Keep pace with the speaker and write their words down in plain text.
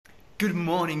Good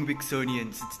morning,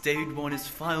 Wixonians. It's David Warner's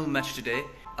final match today.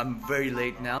 I'm very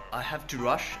late now. I have to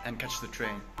rush and catch the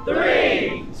train.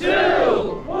 3, 2,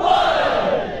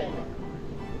 1!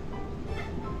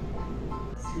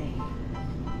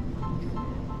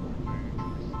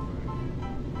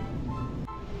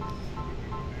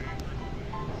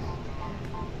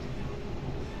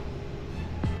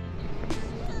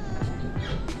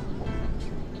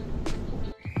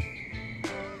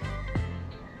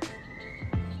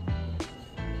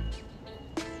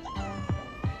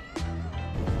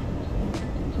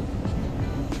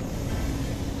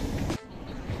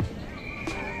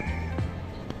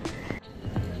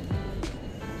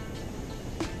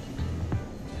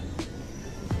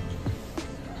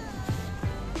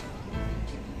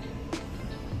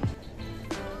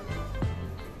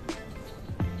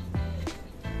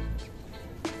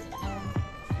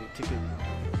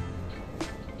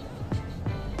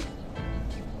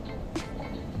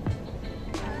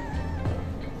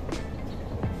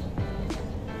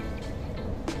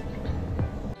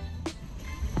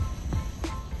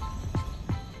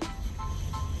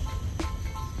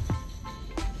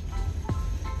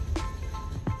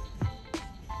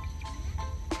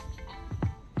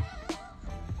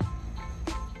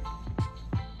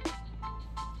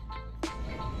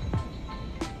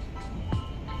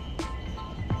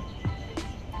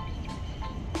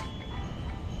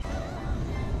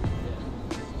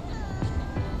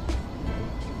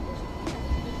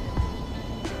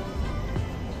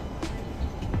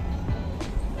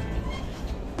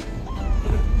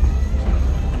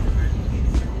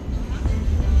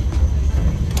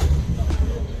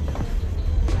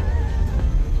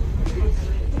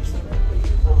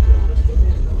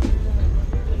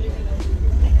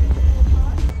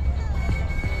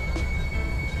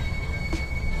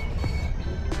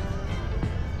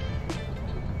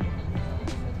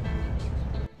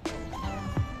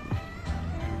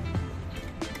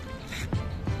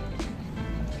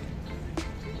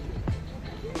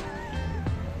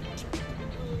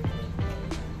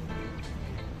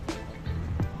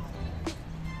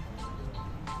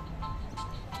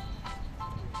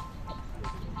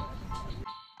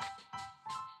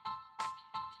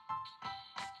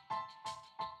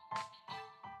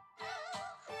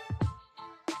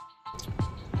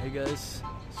 Hey guys,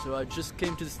 so I just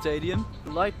came to the stadium.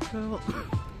 The light trail,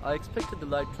 I expected the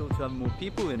light trail to have more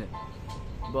people in it,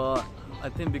 but I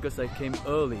think because I came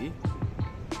early,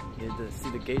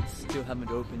 the gates still haven't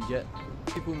opened yet.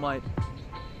 People might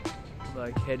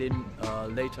like head in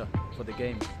later for the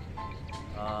game.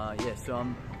 Yeah, so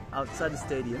I'm outside the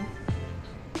stadium.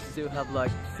 Still have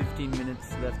like 15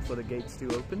 minutes left for the gates to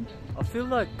open. I feel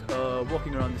like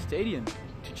walking around the stadium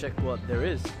to check what there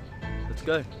is. Let's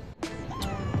go.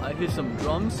 I hear some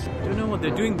drums. Don't know what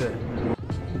they're doing there.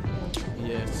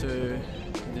 Yeah, so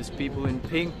there's people in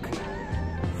pink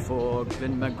for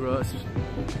Glenn McGrath's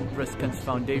Breast Cancer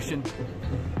Foundation.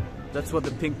 That's what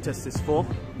the pink test is for.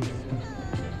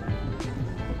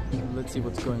 Let's see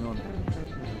what's going on.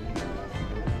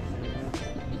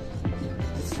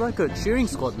 It's like a cheering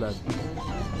squad, lad.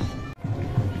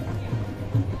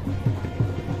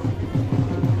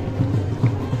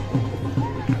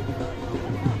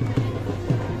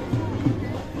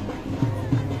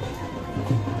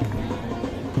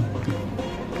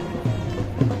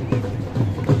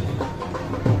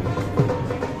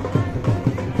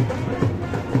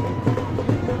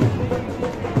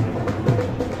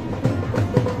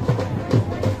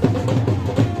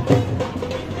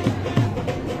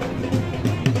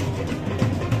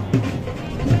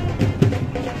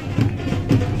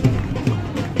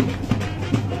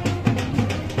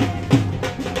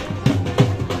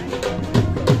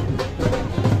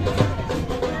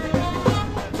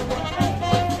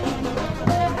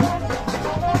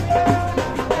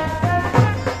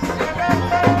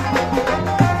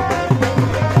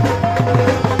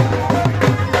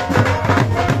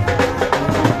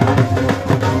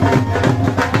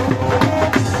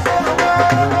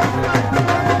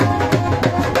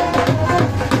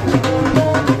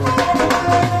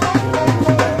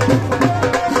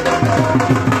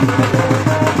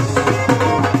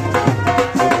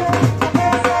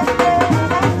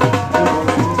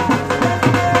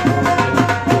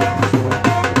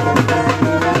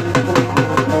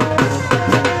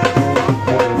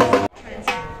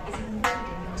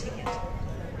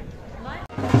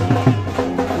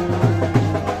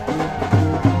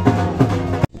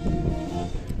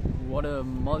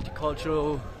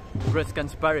 multicultural breast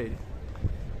cancer parade.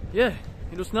 Yeah,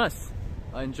 it was nice.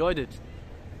 I enjoyed it.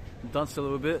 Danced a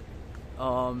little bit.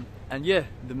 And yeah,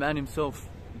 the man himself,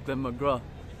 Glenn McGrath,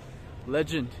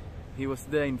 legend. He was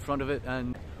there in front of it,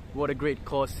 and what a great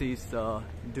cause he's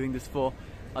doing this for.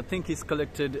 I think he's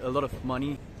collected a lot of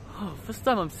money. Oh, first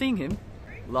time I'm seeing him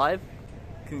live.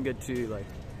 Couldn't get to like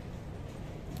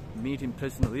meet him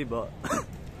personally, but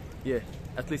yeah,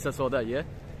 at least I saw that. Yeah,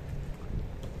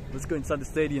 let's go inside the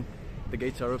stadium. The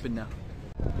gates are open now.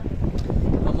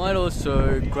 I might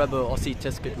also grab a Aussie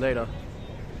test kit later.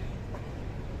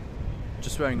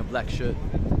 Just wearing a black shirt.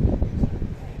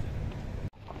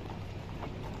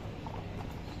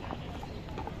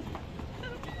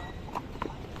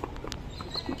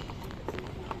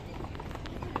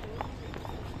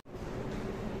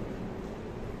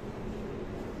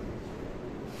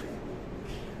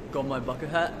 Got my bucket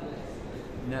hat.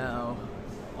 Now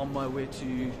on my way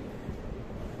to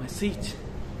my seat.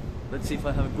 Let's see if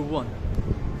I have a good one.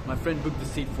 My friend booked the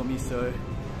seat for me, so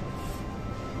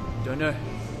don't know.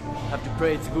 Have to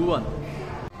pray it's a good one.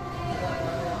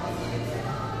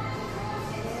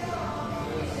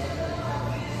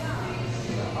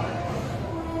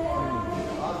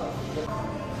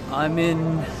 I'm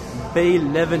in Bay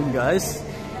 11, guys.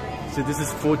 So this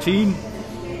is 14,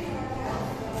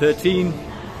 13.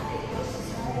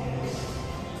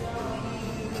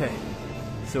 Okay,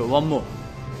 so one more.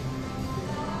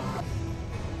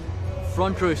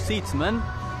 Front row seats, man.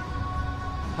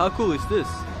 How cool is this?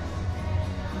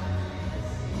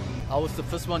 I was the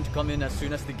first one to come in as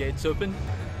soon as the gates open.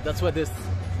 That's why there's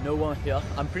no one here.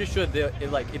 I'm pretty sure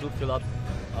it'll fill up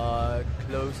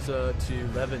closer to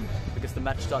 11 because the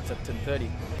match starts at 10:30.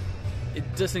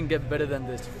 It doesn't get better than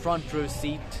this. Front row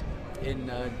seat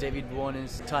in David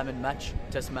Warner's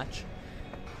test match.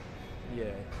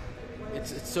 Yeah,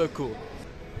 it's so cool.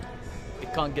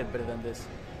 It can't get better than this.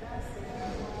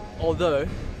 Although it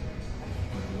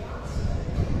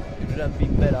would have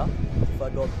been better if I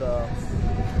got the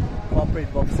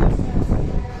corporate boxes,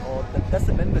 or that's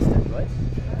the member stand, right?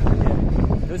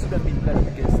 Yeah, those would have been better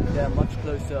because they're much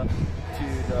closer to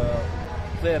the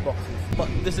player boxes. But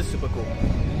this is super cool.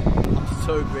 I'm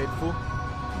so grateful.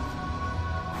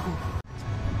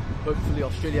 Hopefully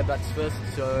Australia bats first,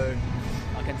 so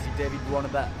I can see David Warner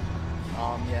bat.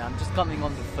 Yeah, I'm just coming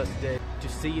on the first day to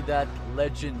see that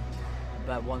legend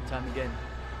bat one time again.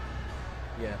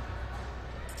 Yeah,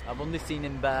 I've only seen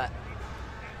him bat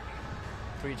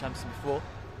 3 times before.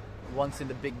 Once in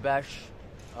the Big Bash,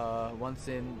 once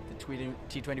in the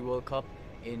T20 World Cup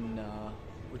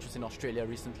which was in Australia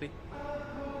recently,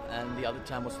 and the other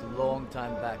time was a long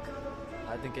time back,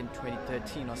 I think in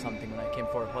 2013 or something, when I came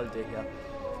for a holiday here.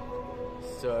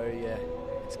 So yeah,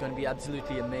 it's going to be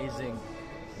absolutely amazing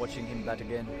watching him bat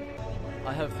again.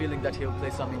 I have a feeling that he'll play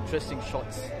some interesting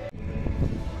shots.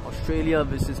 Australia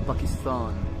versus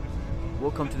Pakistan.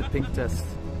 Welcome to the pink test.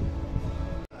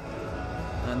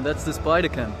 And that's the spider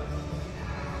cam.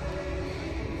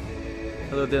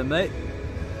 Hello there, mate.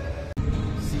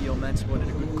 See, your man spotted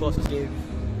a good cause. Gave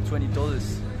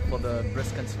 $20 for the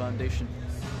Breast Cancer Foundation.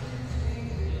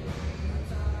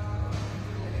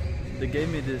 They gave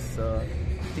me this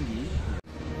thingy.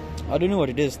 I don't know what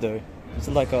it is though. It's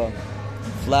like a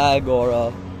flag or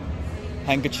a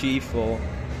handkerchief or...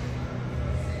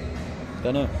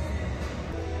 don't know.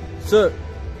 So,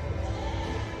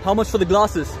 how much for the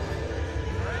glasses?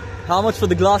 How much for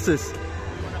the glasses? You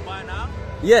wanna buy now?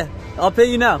 Yeah, I'll pay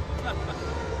you now.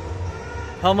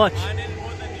 How much? I need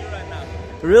more than you right now.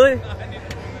 Really? I need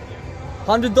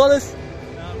more than you. $100? No,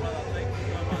 brother, thank you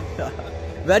so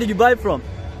much. Where did you buy it from?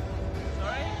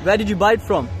 Sorry? Where did you buy it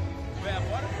from? Where I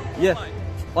bought it from? Yeah.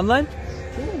 Online?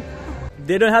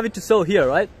 They don't have it to sell here,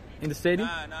 right? In the stadium?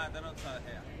 Nah, they don't sell it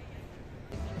here.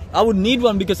 I would need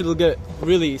one because it'll get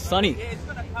really sunny. Yeah, it's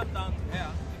gonna come down to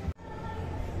here.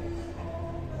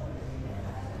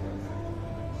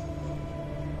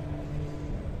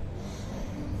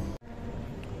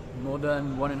 More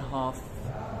than 1.5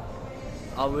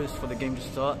 hours for the game to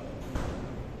start.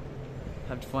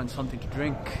 Have to find something to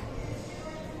drink.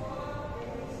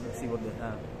 Let's see what they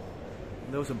have.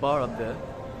 There was a bar up there,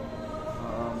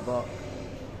 but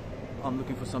I'm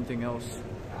looking for something else.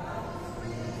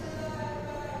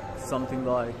 Something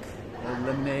like a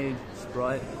lemonade,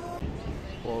 Sprite,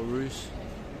 or Rouge.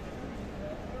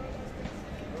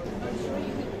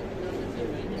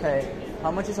 Hey,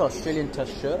 how much is Australian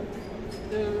test shirt?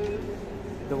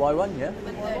 The white one, yeah?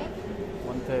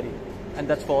 130. And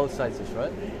that's for all sizes,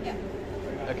 right? Yeah.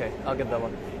 Okay, I'll get that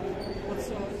one. What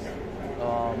size?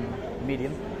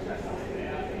 Medium.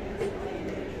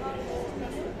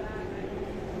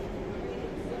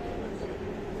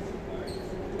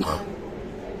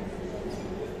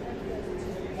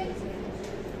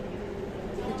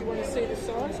 Did you want to see the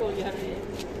size or you happy?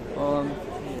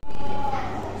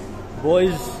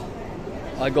 Boys,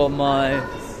 I got my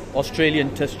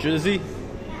Australian Test jersey.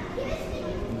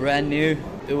 Brand new.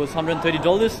 It was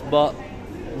 $130, but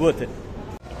worth it.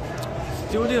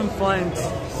 Still didn't find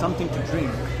something to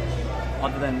drink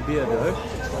other than beer though.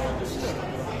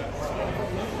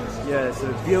 Yeah,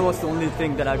 so beer was the only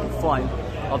thing that I could find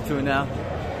up to now.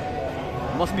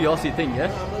 Must be Aussie thing,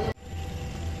 yeah?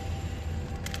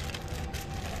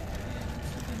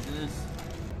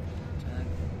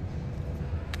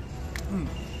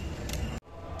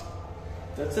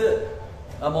 That's it.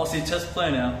 I'm Aussie chess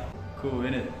player now. Cool,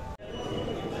 innit?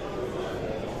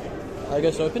 Are you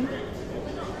guys open?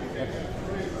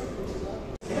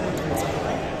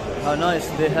 How nice.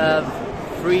 They have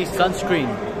free sunscreen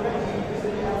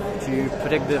to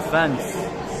protect their fans.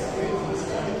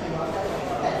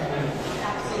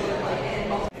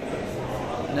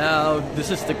 Now,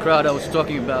 this is the crowd I was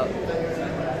talking about.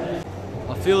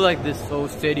 I feel like this whole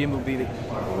stadium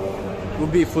will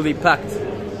be fully packed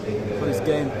for this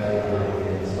game.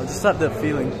 I just have that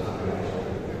feeling.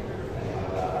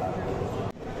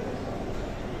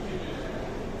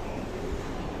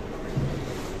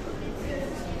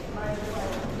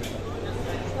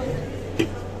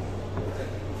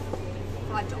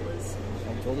 $5.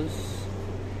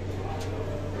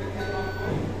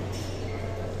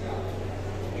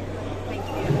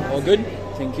 All good?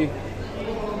 Thank you.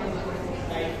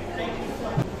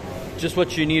 Just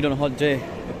what you need on a hot day.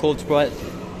 A cold Sprite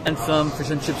and some fish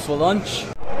and chips for lunch.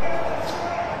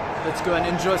 Let's go and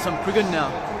enjoy some cricket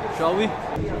now, shall we?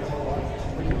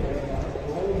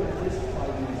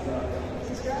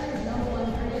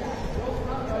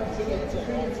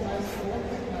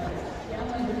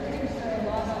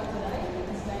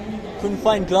 Couldn't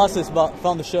find glasses, but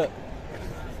found the shirt.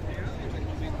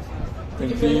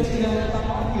 Thank you.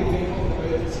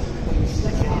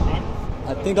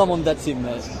 I think I'm on that team,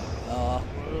 mate.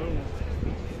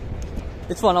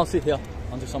 It's fine, I'll sit here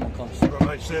until someone comes.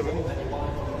 Right, 7. I'm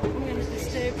going to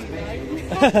disturb you, right?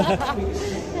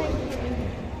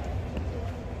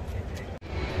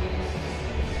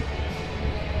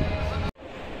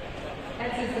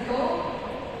 Answers the call.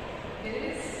 It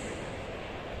is.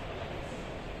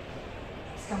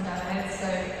 It's come down ahead. So,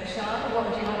 Sean, what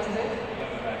would you like to do?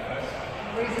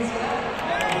 Reasons for that?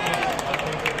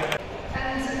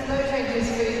 And no changes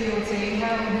for your team.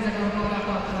 How has everyone gone up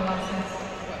after the last test?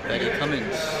 Ready,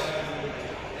 Cummins.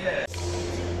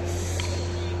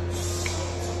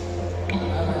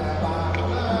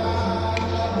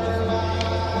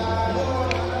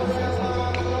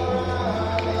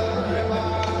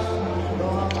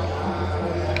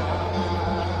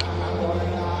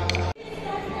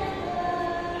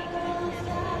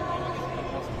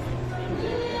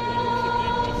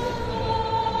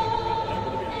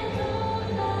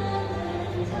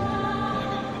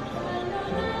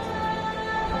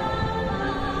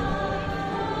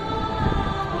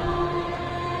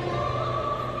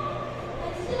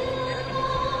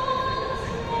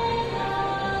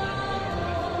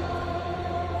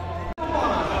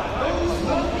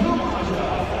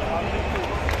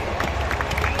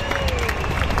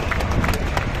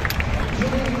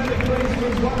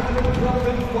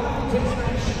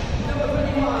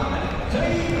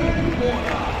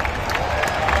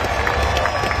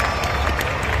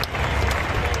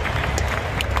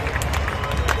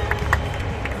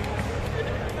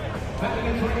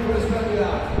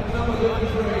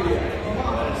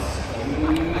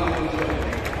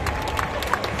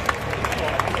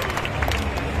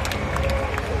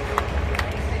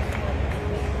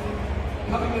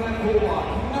 Coming in at goal,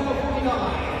 number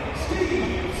 49,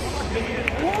 Steve.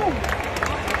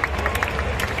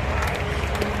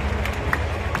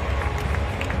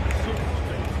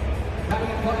 Coming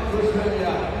in front for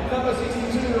Australia, number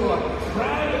 62,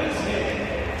 Travis Head.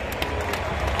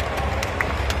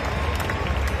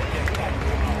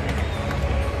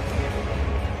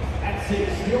 At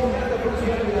 6, the all-rounder for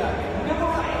Australia, number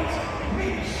 8,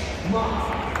 Mitch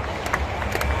Mark.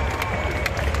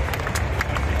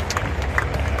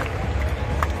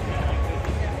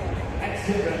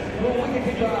 The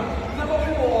wicketkeeper, number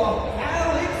 4,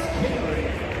 Alex Henry.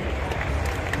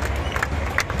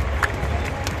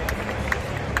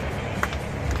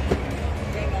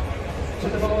 To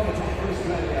the ball attack for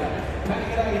Australia,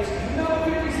 batting at 8, number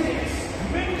 56,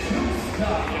 Mitchell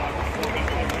Stark.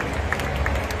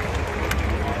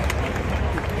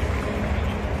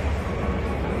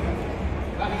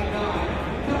 Batting at 9,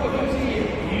 number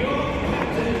 15, your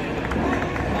captain.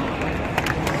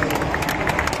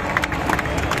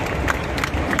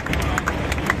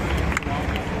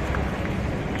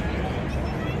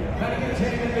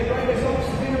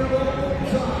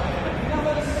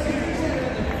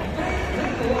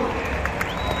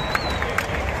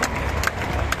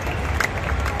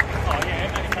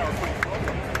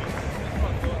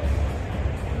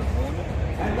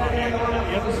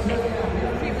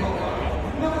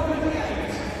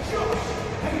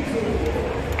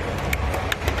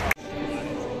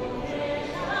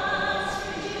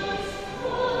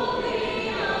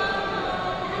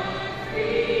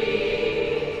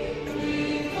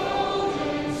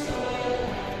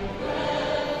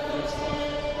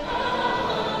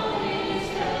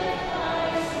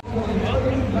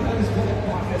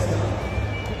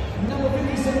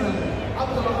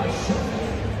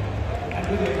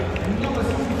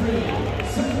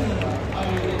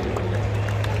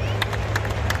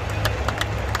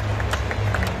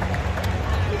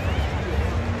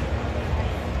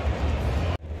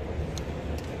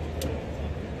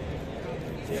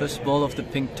 First ball of the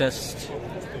pink test.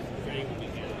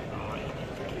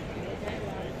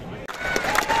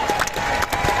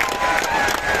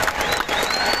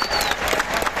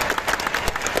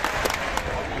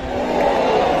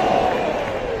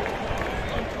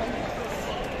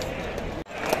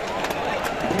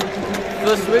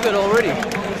 First wicket already.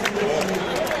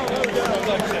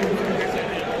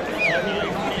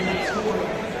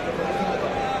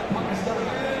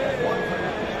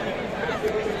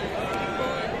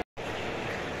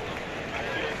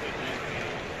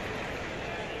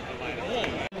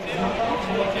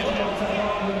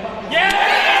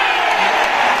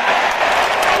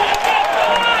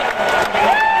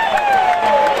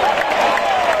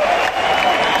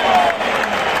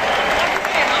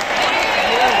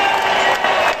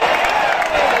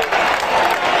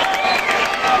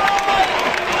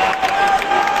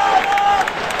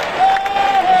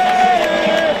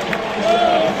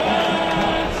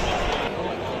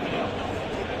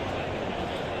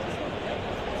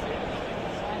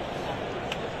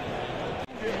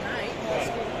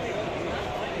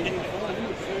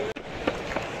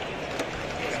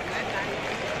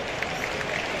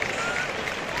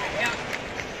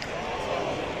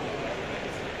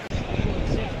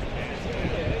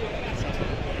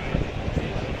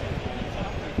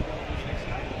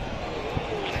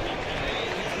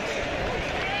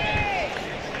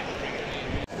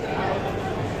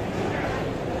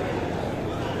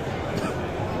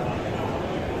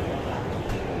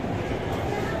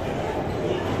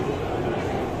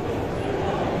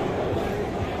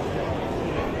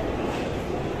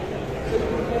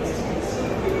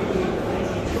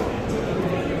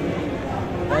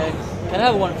 Can I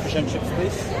have one fish and chips,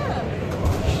 please? Yeah.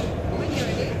 When you're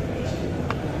ready.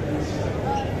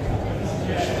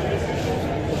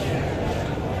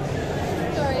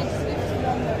 Sorry, just leave it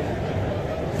longer.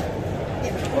 Okay.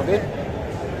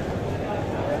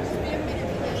 Just be a minute.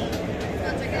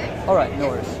 That's okay? Alright, no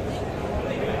worries.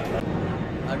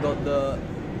 I got the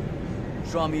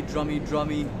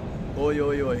drummy, oi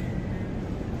oi oi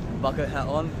bucket hat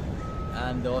on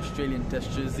and the Australian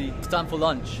test jersey. It's time for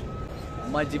lunch.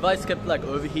 My device kept like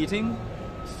overheating,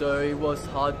 so it was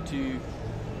hard to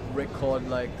record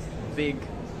like big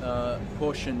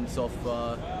portions of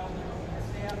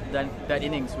that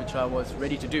innings which I was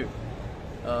ready to do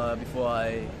before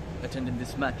I attended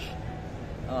this match.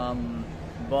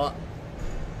 But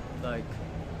like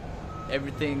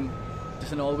everything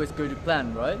doesn't always go to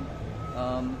plan, right?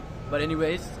 But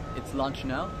anyways, it's lunch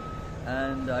now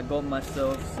and I got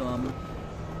myself some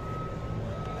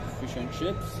fish and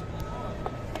chips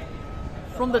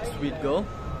from that sweet girl.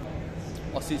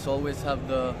 Aussies always have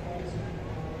the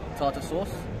tartar sauce.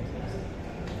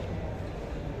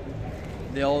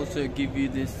 They also give you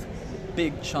this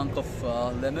big chunk of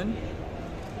lemon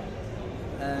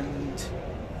and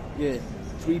yeah,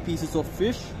 3 pieces of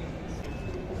fish,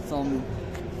 some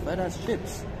fat ass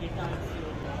chips.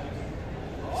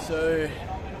 So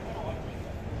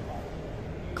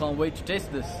can't wait to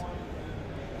taste this.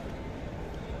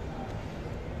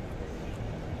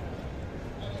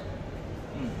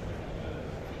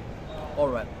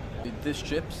 Alright, with these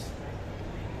chips.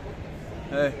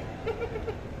 Hey.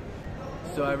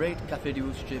 So I rate Cafe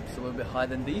Duel's chips a little bit higher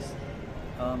than these.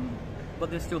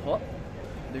 But they're still hot.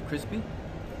 They're crispy.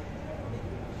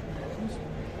 It's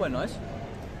quite nice.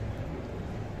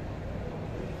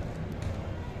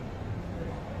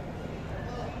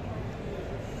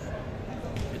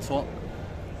 It's hot.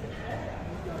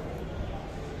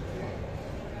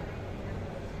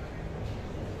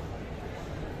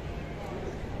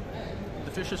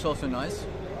 The fish is also nice.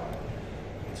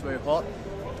 It's very hot.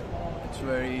 It's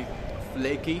very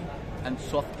flaky and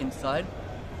soft inside.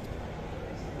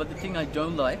 But the thing I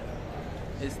don't like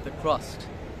is the crust.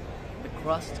 The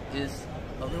crust is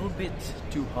a little bit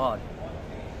too hard.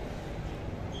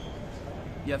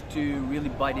 You have to really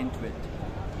bite into it.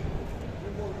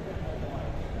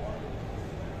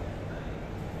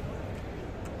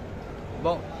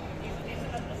 Well,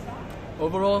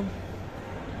 overall,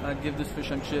 I'd give this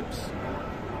fish and chips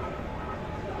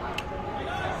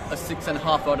a 6.5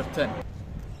 out of 10.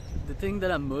 The thing that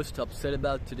I'm most upset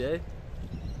about today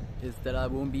is that I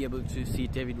won't be able to see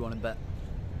David Warner bat.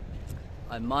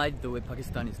 I might, the way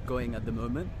Pakistan is going at the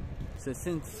moment. So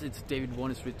since it's David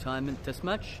Warner's retirement test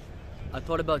match, I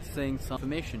thought about saying some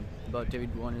information about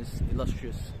David Warner's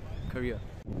illustrious career.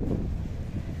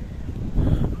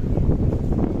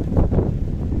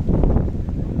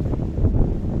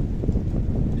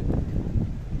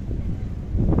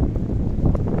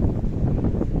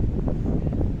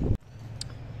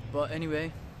 But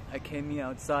anyway, I came here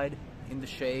outside in the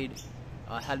shade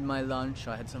I had my lunch,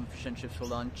 I had some fish and chips for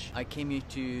lunch. I came here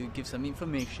to give some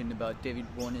information about David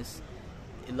Warner's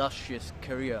illustrious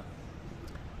career.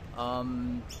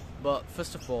 But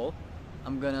first of all,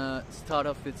 I'm gonna start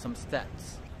off with some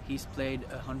stats. He's played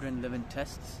 111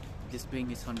 tests, this being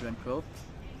his 112th,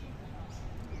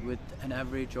 with an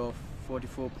average of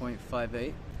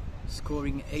 44.58,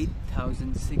 scoring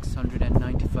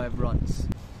 8,695 runs.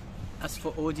 As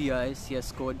for ODIs, he has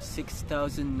scored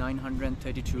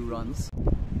 6,932 runs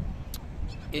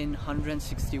in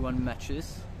 161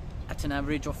 matches at an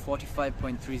average of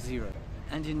 45.30.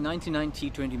 And in 99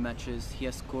 T20 matches, he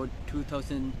has scored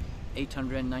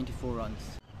 2,894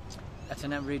 runs at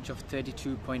an average of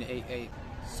 32.88.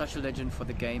 Such a legend for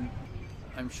the game.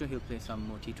 I'm sure he'll play some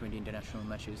more T20 international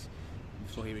matches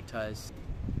before he retires.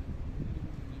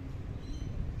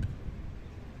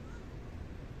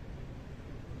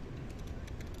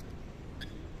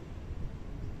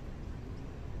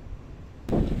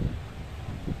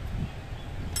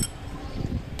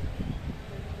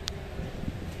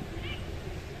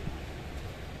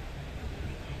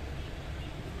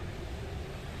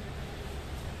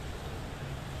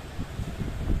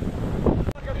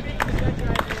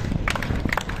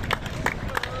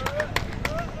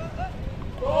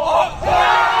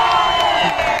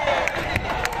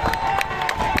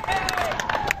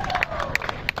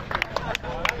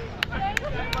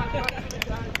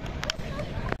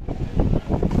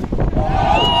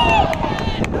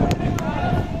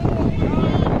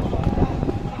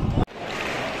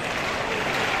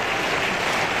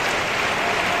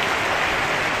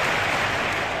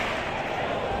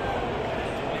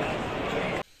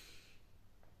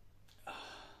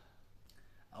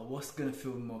 I was gonna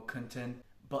film more content,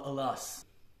 but alas,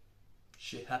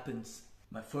 shit happens.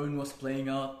 My phone was playing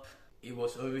up, it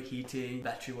was overheating,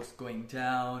 battery was going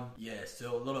down, yeah,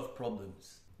 so a lot of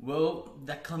problems. Well,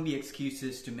 that can't be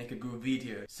excuses to make a good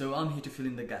video, so I'm here to fill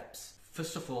in the gaps.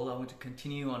 First of all, I want to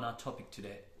continue on our topic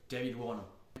today, David Warner.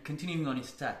 Continuing on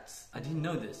his stats, I didn't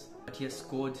know this, but he has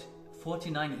scored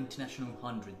 49 international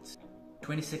hundreds.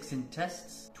 26 in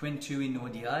tests, 22 in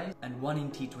ODI, and 1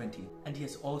 in T20. And he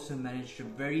has also managed a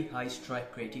very high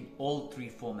strike rate in all three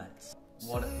formats.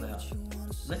 What a player.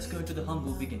 Let's go to the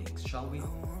humble beginnings, shall we?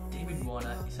 David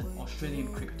Warner is an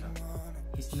Australian cricketer.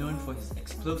 He's known for his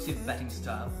explosive batting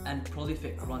style and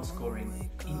prolific run scoring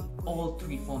in all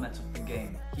three formats of the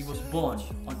game. He was born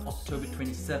on October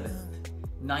 27th,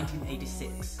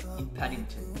 1986 in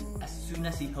Paddington. As soon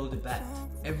as he held a bat,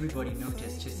 everybody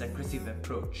noticed his aggressive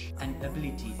approach and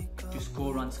ability to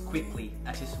score runs quickly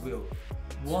at his will.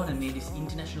 Warner made his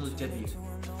international debut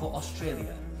for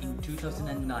Australia in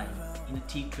 2009 in a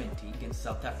T20 against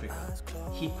South Africa.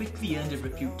 He quickly earned a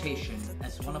reputation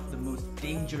as one of the most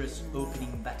dangerous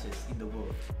opening batters in the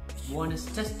world. Warner's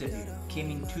test debut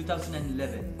came in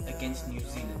 2011 against New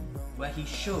Zealand, where he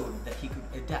showed that he could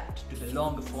adapt to the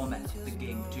longer format of the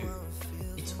game too.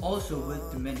 It's also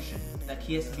worth to mention that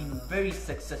he has been very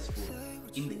successful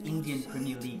in the Indian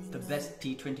Premier League, the best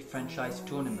T20 franchise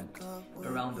tournament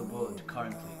around the world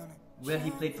currently, where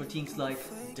he played for teams like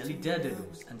Delhi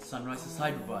Daredevils and Sunrisers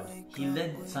Hyderabad. He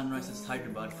led Sunrisers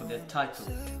Hyderabad for their title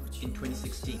in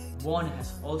 2016. Warner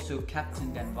has also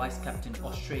captained and vice-captained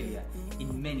Australia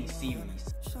in many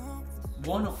series.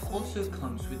 Warner also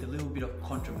comes with a little bit of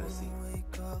controversy,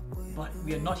 but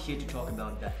we are not here to talk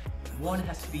about that. Warner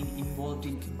has been involved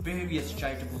in various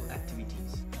charitable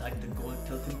activities like the Gold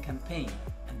Tilton campaign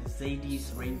and the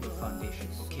Zaidis Rainbow Foundation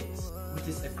for Kids. With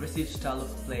his aggressive style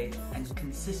of play and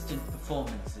consistent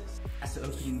performances as an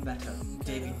opening batter,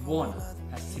 David Warner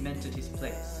has cemented his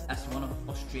place as one of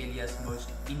Australia's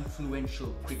most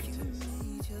influential cricketers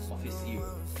of his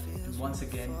era. And once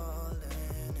again,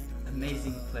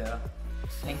 amazing player.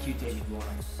 Thank you, David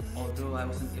Warner. Although I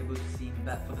wasn't able to see him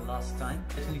bat for the last time,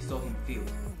 I definitely saw him field.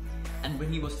 And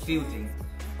when he was fielding,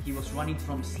 he was running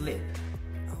from slip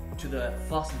to the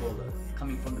fast bowler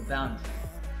coming from the boundary,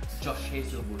 Josh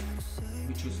Hazlewood,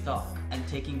 Mitchell Stark, and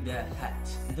taking their hat,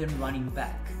 and then running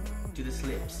back to the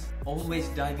slips, always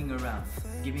diving around,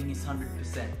 giving his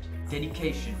 100%,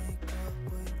 dedication,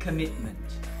 commitment,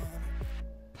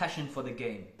 passion for the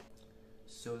game.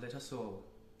 So let us all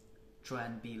try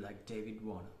and be like David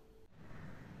Warner.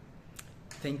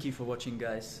 Thank you for watching,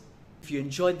 guys. If you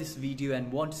enjoyed this video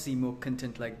and want to see more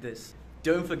content like this,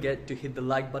 don't forget to hit the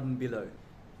like button below.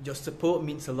 Your support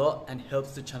means a lot and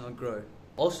helps the channel grow.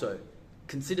 Also,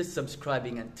 consider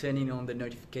subscribing and turning on the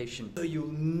notification so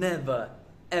you'll never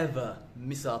ever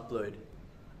miss an upload.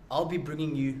 I'll be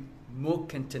bringing you more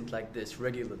content like this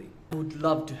regularly. I would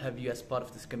love to have you as part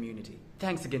of this community.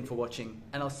 Thanks again for watching,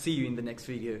 and I'll see you in the next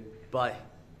video. Bye.